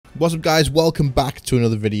What's up guys, welcome back to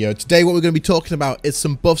another video. Today what we're going to be talking about is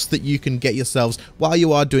some buffs that you can get yourselves while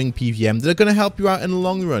you are doing PvM that are going to help you out in the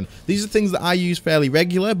long run. These are things that I use fairly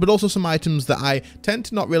regular, but also some items that I tend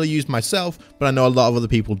to not really use myself, but I know a lot of other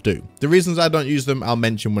people do. The reasons I don't use them I'll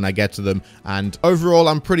mention when I get to them, and overall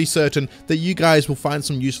I'm pretty certain that you guys will find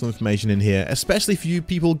some useful information in here, especially for you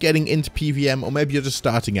people getting into PvM or maybe you're just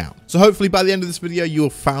starting out. So hopefully by the end of this video you will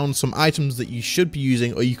have found some items that you should be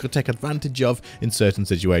using or you could take advantage of in certain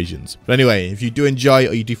situations. But anyway, if you do enjoy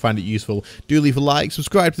or you do find it useful, do leave a like,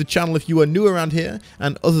 subscribe to the channel if you are new around here,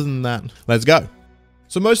 and other than that, let's go.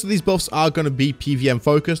 So most of these buffs are going to be PvM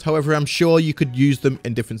focused, however I'm sure you could use them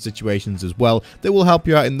in different situations as well. They will help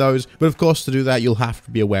you out in those, but of course to do that you'll have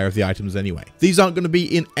to be aware of the items anyway. These aren't going to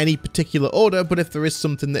be in any particular order, but if there is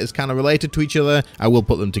something that is kind of related to each other, I will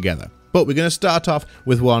put them together. But we're going to start off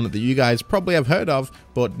with one that you guys probably have heard of,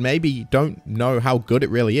 but maybe don't know how good it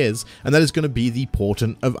really is, and that is going to be the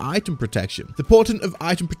Portent of Item Protection. The Portent of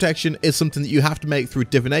Item Protection is something that you have to make through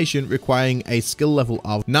divination, requiring a skill level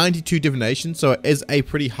of 92 divination, so it is a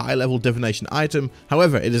pretty high level divination item.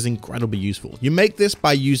 However, it is incredibly useful. You make this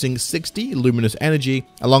by using 60 luminous energy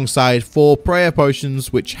alongside 4 prayer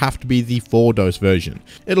potions, which have to be the 4-dose version.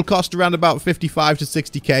 It'll cost around about 55 to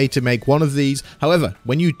 60k to make one of these. However,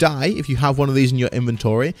 when you die, if you have one of these in your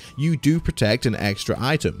inventory, you do protect an extra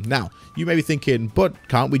item. Now, you may be thinking, but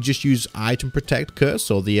can't we just use Item Protect Curse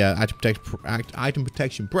or the Item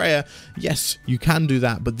Protection Prayer? Yes, you can do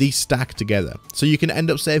that, but these stack together. So you can end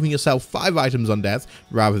up saving yourself 5 items on death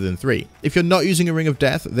rather than 3. If you're not using a Ring of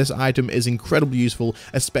Death, this item is incredibly useful,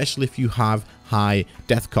 especially if you have high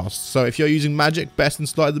death costs. So if you're using magic best in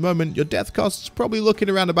slot at the moment, your death costs probably looking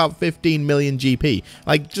around about 15 million GP.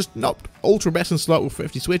 Like, just not ultra best in slot with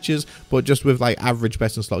 50 switches, but just with like average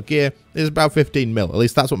best in slot gear is about 15 mil. At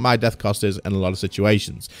least that's what my death cost is in a lot of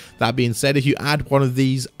situations. That being said, if you add one of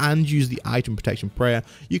these and use the Item Protection Prayer,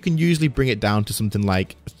 you can usually bring it down to something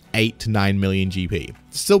like 8 to 9 million GP.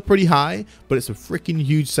 It's still pretty high, but it's a freaking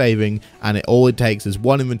huge saving, and all it takes is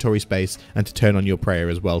one inventory space and to turn on your prayer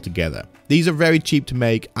as well together. These are very cheap to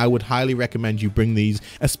make. I would highly recommend you bring these,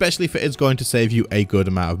 especially if it is going to save you a good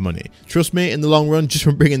amount of money. Trust me, in the long run, just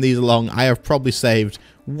from bringing these along, I have probably saved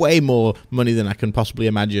way more money than I can possibly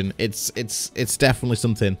imagine. It's definitely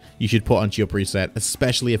something you should put onto your preset,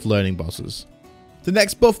 especially if learning bosses. The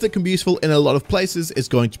next buff that can be useful in a lot of places is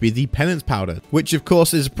going to be the Penance Powder, which of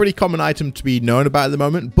course is a pretty common item to be known about at the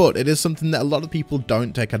moment, but it is something that a lot of people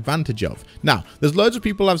don't take advantage of. Now, there's loads of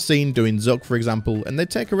people I've seen doing Zook, for example, and they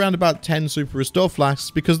take around about 10 Super Restore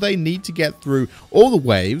flasks because they need to get through all the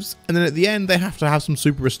waves, and then at the end they have to have some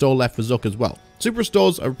Super Restore left for Zook as well. Super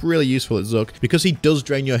Restores are really useful at Zook because he does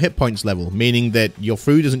drain your hit points level, meaning that your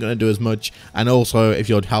food isn't going to do as much, and also if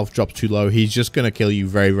your health drops too low, he's just going to kill you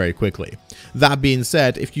very, very quickly. That being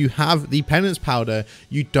said, if you have the Penance Powder,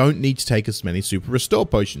 you don't need to take as many Super Restore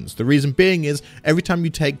potions. The reason being is every time you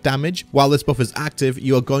take damage while this buff is active,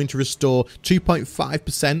 you are going to restore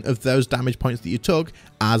 2.5% of those damage points that you took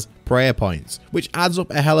as prayer points, which adds up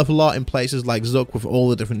a hell of a lot in places like Zook with all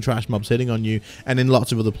the different trash mobs hitting on you, and in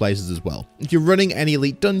lots of other places as well. If you're running any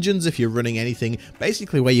elite dungeons, if you're running anything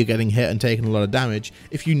basically where you're getting hit and taking a lot of damage,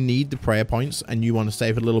 if you need the prayer points and you want to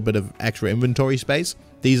save a little bit of extra inventory space,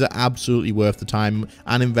 these are absolutely worth the time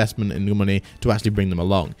and investment in your money to actually bring them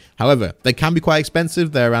along. However, they can be quite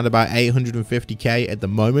expensive. They're around about 850k at the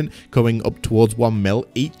moment, coming up towards 1 mil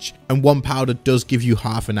each, and one powder does give you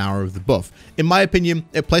half an hour of the buff. In my opinion,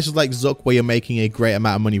 at places like Zook where you're making a great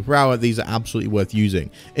amount of money per hour, these are absolutely worth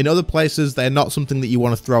using. In other places, they're not something that you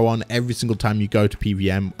want to throw on every single time you go to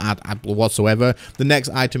PvM whatsoever. The next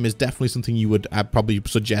item is definitely something you would probably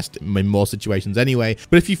suggest in more situations anyway,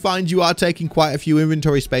 but if you find you are taking quite a few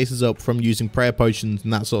inventory spaces up from using prayer potions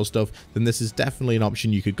and that sort of stuff, then this is definitely an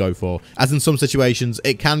option you could go for, as in some situations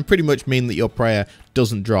it can pretty much mean that your prayer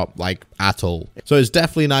doesn't drop like at all. So it's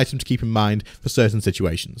definitely an item to keep in mind for certain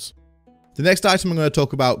situations. The next item I'm going to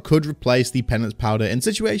talk about could replace the Penance Powder in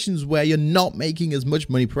situations where you're not making as much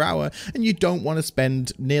money per hour and you don't want to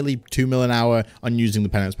spend nearly 2 mil an hour on using the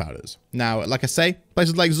Penance Powders. Now, like I say,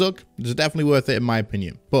 places like Zook, it's definitely worth it in my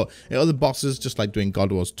opinion. But in other bosses, just like doing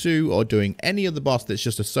God Wars 2 or doing any other boss that's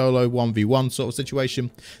just a solo 1v1 sort of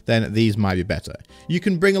situation, then these might be better. You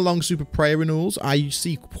can bring along Super Prayer Renewals. I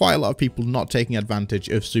see quite a lot of people not taking advantage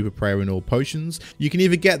of Super Prayer Renewal potions. You can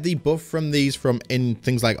either get the buff from these in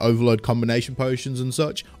things like Overload combination potions and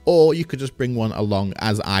such, or you could just bring one along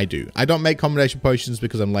as I do. I don't make combination potions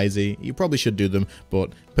because I'm lazy. You probably should do them,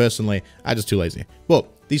 but personally, I'm just too lazy. But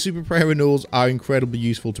these Super Prayer Renewals are incredibly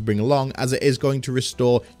useful to bring along, as it is going to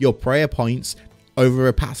restore your prayer points over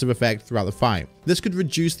a passive effect throughout the fight. This could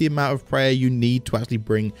reduce the amount of prayer you need to actually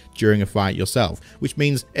bring during a fight yourself, which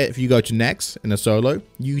means if you go to next in a solo,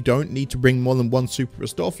 you don't need to bring more than one super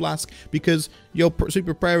restore flask because your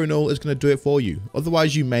super prayer renewal is going to do it for you.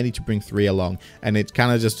 Otherwise, you may need to bring 3 along, and it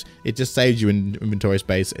just saves you in inventory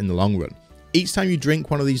space in the long run. Each time you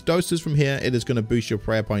drink one of these doses from here, it is going to boost your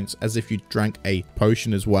prayer points as if you drank a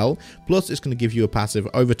potion as well. Plus, it's going to give you a passive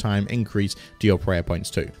overtime increase to your prayer points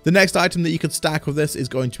too. The next item that you could stack with this is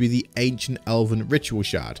going to be the Ancient Elven Ritual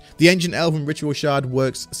Shard. The Ancient Elven Ritual Shard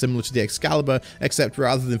works similar to the Excalibur, except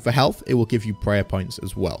rather than for health, it will give you prayer points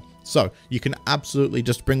as well. So you can absolutely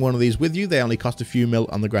just bring one of these with you. They only cost a few mil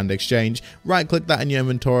on the Grand Exchange. Right click that in your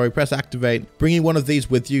inventory, press activate. Bringing one of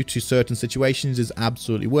these with you to certain situations is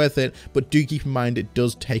absolutely worth it, but do keep in mind it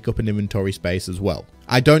does take up an inventory space as well.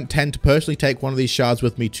 I don't tend to personally take one of these shards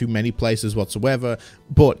with me to many places whatsoever,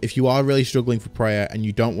 but if you are really struggling for prayer and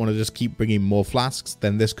you don't want to just keep bringing more flasks,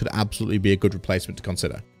 then this could absolutely be a good replacement to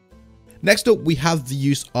consider. Next up, we have the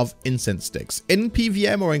use of Incense Sticks. In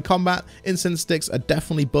PvM or in combat, Incense Sticks are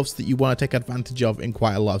definitely buffs that you want to take advantage of in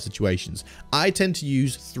quite a lot of situations. I tend to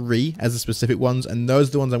use 3 as the specific ones, and those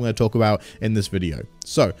are the ones I'm going to talk about in this video.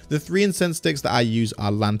 So, the 3 Incense Sticks that I use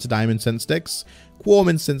are Lanterdime Incense Sticks, Quorum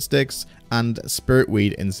Incense Sticks, and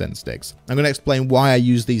Spiritweed Incense Sticks. I'm going to explain why I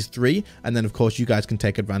use these 3, and then of course you guys can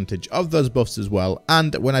take advantage of those buffs as well.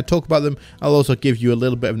 And when I talk about them, I'll also give you a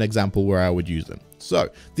little bit of an example where I would use them. So,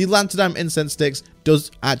 the Lanterdime Incense Sticks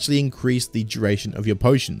does actually increase the duration of your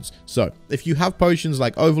potions. So, if you have potions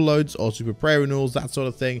like overloads or super prayer renewals, that sort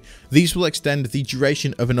of thing, these will extend the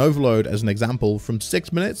duration of an overload, as an example, from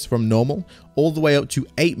 6 minutes from normal, all the way up to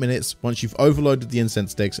 8 minutes once you've overloaded the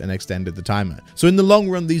Incense Sticks and extended the timer. So in the long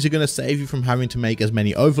run, these are going to save you from having to make as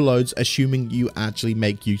many overloads, assuming you actually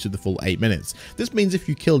make use of the full 8 minutes. This means if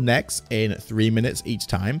you kill next in 3 minutes each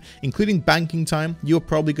time, including banking time, you're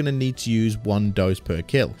probably going to need to use 1 dose per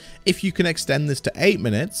kill. If you can extend this to 8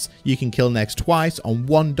 minutes, you can kill next twice on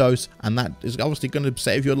 1 dose, and that is obviously going to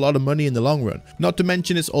save you a lot of money in the long run. Not to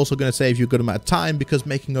mention, it's also going to save you a good amount of time because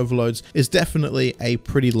making overloads is definitely a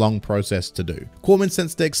pretty long process to do. Quorum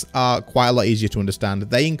Incense Sticks are quite a lot easier to understand.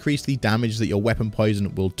 They increase the damage that your weapon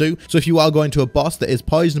poison will do. So if you are going to a boss that is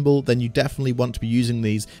poisonable, then you definitely want to be using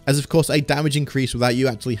these as, of course, a damage increase without you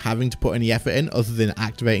actually having to put any effort in other than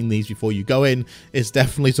activating these before you go in is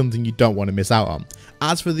definitely something you don't want to miss out on.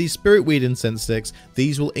 As for the Spiritweed Incense Sticks,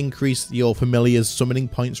 these will increase your familiar's summoning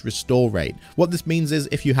points restore rate. What this means is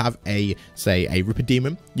if you have say a Ripper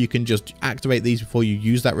Demon, you can just activate these before you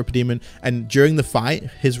use that Ripper Demon, and during the fight,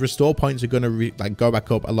 his restore points are going to go back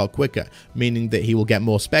up a lot quicker, meaning that he will get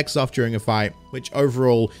more specs off during a fight, which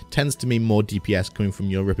overall tends to mean more DPS coming from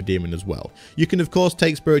your Ripper Demon as well. You can of course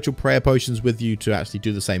take spiritual prayer potions with you to actually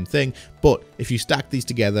do the same thing, but if you stack these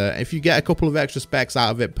together, if you get a couple of extra specs out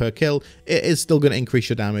of it per kill, it is still going to increase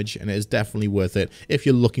your damage, and it is definitely worth it if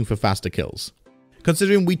you're looking for faster kills.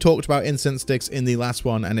 Considering we talked about Incense Sticks in the last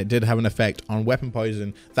one and it did have an effect on weapon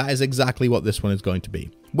poison, that is exactly what this one is going to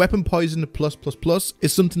be. Weapon poison plus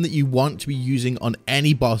is something that you want to be using on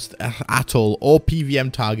any boss at all, or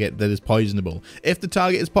PvM target that is poisonable. If the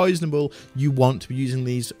target is poisonable, you want to be using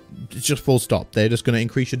these. It's just full stop. They're just going to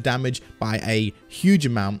increase your damage by a huge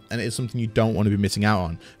amount, and it's something you don't want to be missing out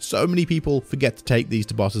on. So many people forget to take these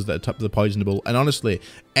to bosses that are poisonable, and honestly,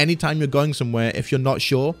 anytime you're going somewhere, if you're not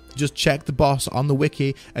sure, just check the boss on the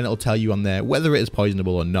wiki and it'll tell you on there whether it is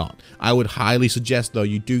poisonable or not. I would highly suggest though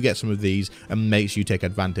you do get some of these and make sure you take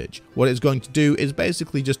advantage. What it's going to do is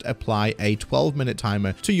basically just apply a 12-minute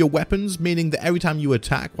timer to your weapons, meaning that every time you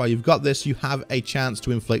attack while you've got this, you have a chance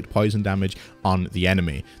to inflict poison damage on the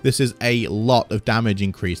enemy. This is a lot of damage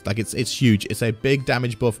increase. Like it's huge. It's a big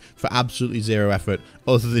damage buff for absolutely zero effort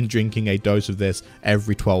other than drinking a dose of this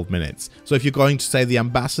every 12 minutes. So if you're going to say the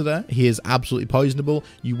ambassador, he is absolutely poisonable,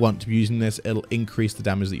 you want to be using this. It'll increase the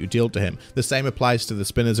damage that you deal to him. The same applies to the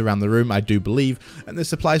spinners around the room, I do believe, and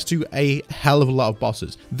this applies to a hell of a lot of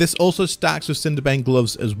bosses. This also stacks with Cinderbane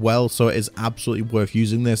gloves as well, so it is absolutely worth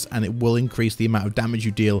using this, and it will increase the amount of damage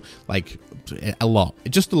you deal, like a lot.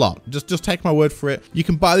 Just a lot. Just take my word for it. You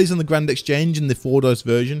can buy these on the Grand Exchange in the 4-dose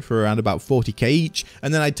version for around about 40k each,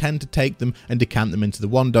 and then I tend to take them and decant them into the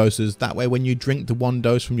 1 doses. That way when you drink the 1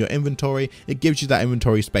 dose from your inventory, it gives you that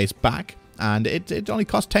inventory space back, and it only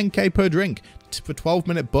costs 10k per drink. For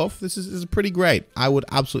 12-minute buff, this is pretty great. I would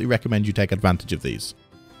absolutely recommend you take advantage of these.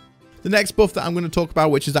 The next buff that I'm going to talk about,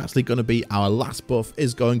 which is actually going to be our last buff,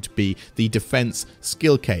 is going to be the Defense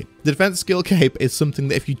Skill Cape. The Defense Skill Cape is something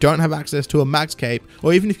that if you don't have access to a max cape,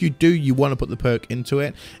 or even if you do, you want to put the perk into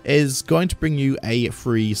it, is going to bring you a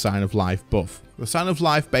free Sign of Life buff. The Sign of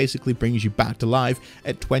Life basically brings you back to life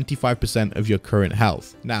at 25% of your current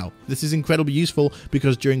health. Now, this is incredibly useful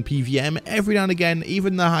because during PvM, every now and again,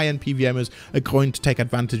 even the high-end PvMers are going to take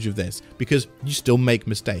advantage of this because you still make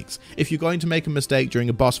mistakes. If you're going to make a mistake during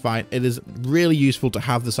a boss fight, it is really useful to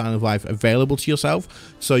have the Sign of Life available to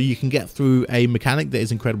yourself so you can get through a mechanic that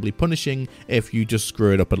is incredibly punishing if you just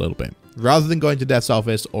screw it up a little bit. Rather than going to Death's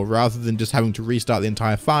Office or rather than just having to restart the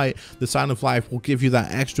entire fight, the Sign of Life will give you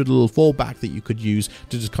that extra little fallback that you could use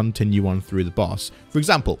to just continue on through the boss. For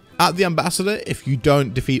example, at the Ambassador, if you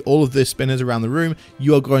don't defeat all of the spinners around the room,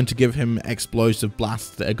 you are going to give him explosive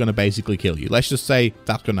blasts that are going to basically kill you. Let's just say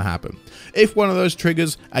that's going to happen. If one of those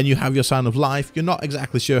triggers and you have your Sign of Life, you're not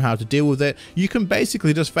exactly sure how to deal with it, you can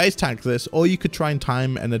basically just face tank this, or you could try and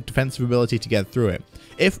time and a defensive ability to get through it.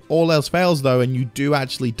 If all else fails though, and you do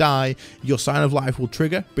actually die, your Sign of Life will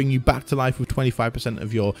trigger, bring you back to life with 25%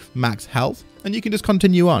 of your max health, and you can just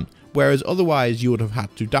continue on. Whereas otherwise you would have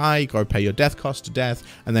had to die, go pay your death cost to death,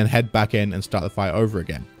 and then head back in and start the fight over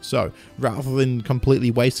again. So rather than completely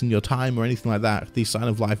wasting your time or anything like that, the Sign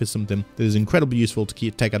of Life is something that is incredibly useful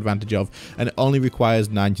to take advantage of, and it only requires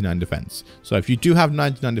 99 defense. So if you do have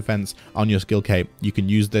 99 defense on your skill cape, you can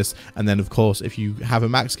use this, and then of course if you have a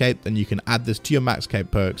max cape, then you can add this to your max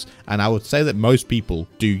cape perks, and I would say that most people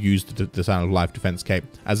do use the Sign of Life defense cape,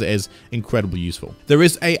 as it is incredibly useful. There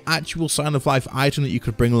is a actual Sign of Life item that you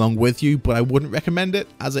could bring along with you, but I wouldn't recommend it,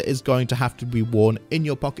 as it is going to have to be worn in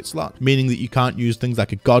your pocket slot, meaning that you can't use things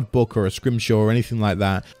like a God Book or a Scrimshaw or anything like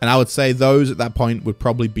that, and I would say those at that point would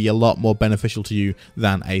probably be a lot more beneficial to you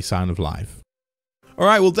than a Sign of Life.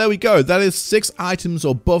 Alright, well there we go. That is 6 items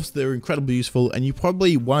or buffs that are incredibly useful and you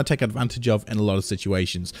probably want to take advantage of in a lot of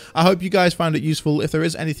situations. I hope you guys found it useful. If there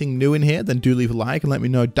is anything new in here, then do leave a like and let me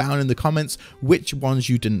know down in the comments which ones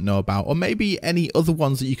you didn't know about, or maybe any other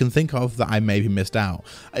ones that you can think of that I maybe missed out.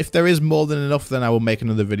 If there is more than enough, then I will make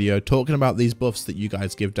another video talking about these buffs that you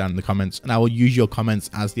guys give down in the comments, and I will use your comments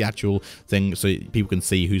as the actual thing so people can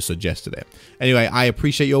see who suggested it. Anyway, I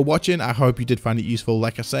appreciate your watching. I hope you did find it useful.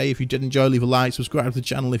 Like I say, if you did enjoy, leave a like, subscribe to the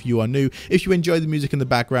channel if you are new. If you enjoy the music in the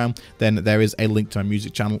background, then there is a link to my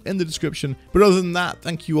music channel in the description. But other than that,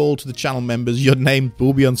 thank you all to the channel members. Your name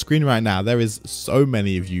will be on screen right now. There is so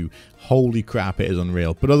many of you. Holy crap, it is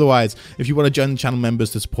unreal. But otherwise, if you want to join the channel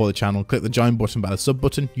members to support the channel, click the join button by the sub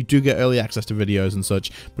button. You do get early access to videos and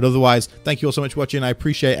such. But otherwise, thank you all so much for watching. I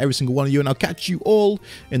appreciate every single one of you, and I'll catch you all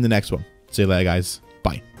in the next one. See you later, guys.